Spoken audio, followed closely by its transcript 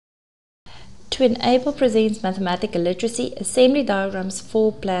to enable presents mathematical literacy, assembly diagrams,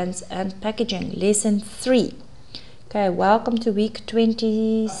 floor plans and packaging. Lesson 3. Okay, welcome to week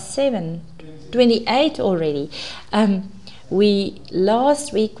 28 already.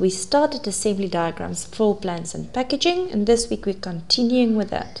 Last week we started assembly diagrams, floor plans and packaging, and this week we're continuing with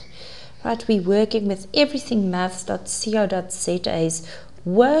that. Right, we're working with everything maths.co.za's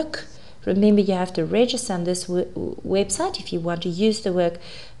work. Remember, you have to register on this website. If you want to use the work,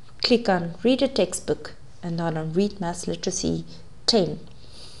 click on Read a Textbook and then on Read Maths Literacy 10.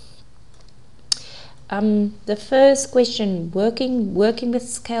 The first question, working with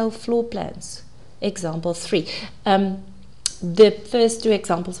scale floor plans. Example 3. The first 2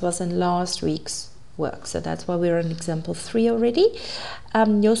 examples was in last week's work, so that's why we're on example 3 already.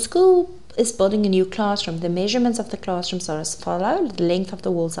 Your school is building a new classroom. The measurements of the classrooms are as follows. The length of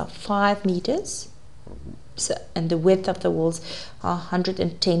the walls are 5 meters, and the width of the walls are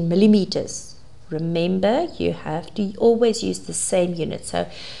 110 millimeters. Remember, you have to always use the same unit, so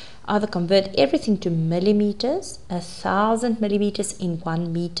either convert everything to millimeters, 1,000 millimeters in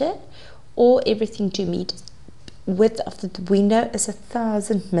 1 meter, or everything to meters. Width of the window is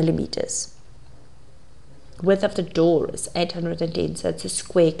 1,000 millimeters. Width of the door is 810, so it's a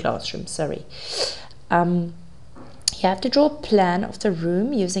square classroom, sorry. You have to draw a plan of the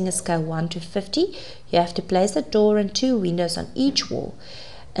room using a scale 1 to 50. You have to place a door and 2 windows on each wall.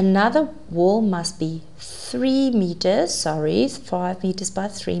 Another wall must be 5 meters by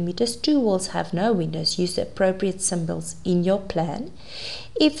 3 meters. 2 walls have no windows. Use the appropriate symbols in your plan.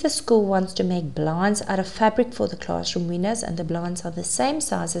 If the school wants to make blinds out of fabric for the classroom windows and the blinds are the same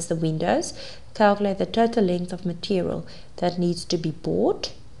size as the windows, calculate the total length of material that needs to be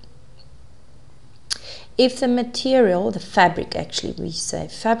bought. If the material, the fabric actually, we say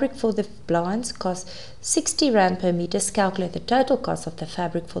fabric for the blinds costs 60 Rand per meter, calculate the total cost of the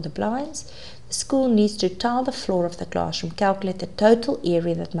fabric for the blinds. The school needs to tile the floor of the classroom, calculate the total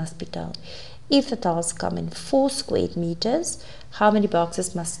area that must be tiled. If the tiles come in 4 square meters, how many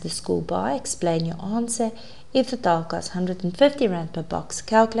boxes must the school buy? Explain your answer. If the tile costs 150 Rand per box,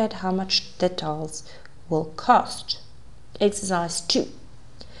 calculate how much the tiles will cost. Exercise 2.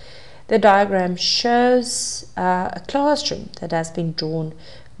 The diagram shows a classroom that has been drawn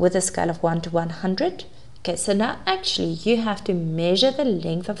with a scale of 1 to 100. Okay, so now actually you have to measure the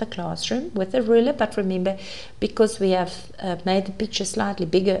length of the classroom with a ruler, but remember, because we have made the picture slightly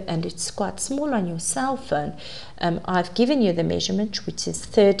bigger and it's quite small on your cell phone, I've given you the measurement, which is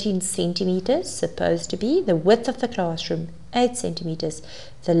 13 centimeters, supposed to be. The width of the classroom, 8 centimeters.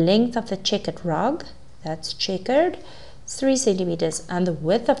 The length of the checkered rug, that's checkered, 3 centimeters, and the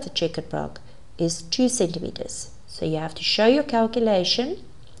width of the checkered rug is 2 centimeters. So you have to show your calculation.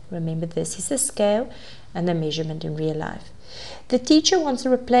 Remember, this is the scale and the measurement in real life. The teacher wants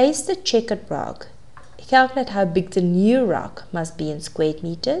to replace the checkered rug. Calculate how big the new rug must be in square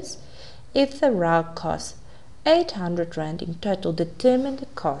meters. If the rug costs 800 Rand in total, determine the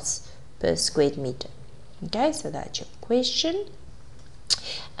cost per square meter. Okay, so that's your question.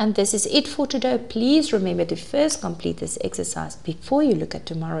 And this is it for today. Please remember to first complete this exercise before you look at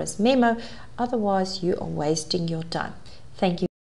tomorrow's memo. Otherwise, you are wasting your time. Thank you.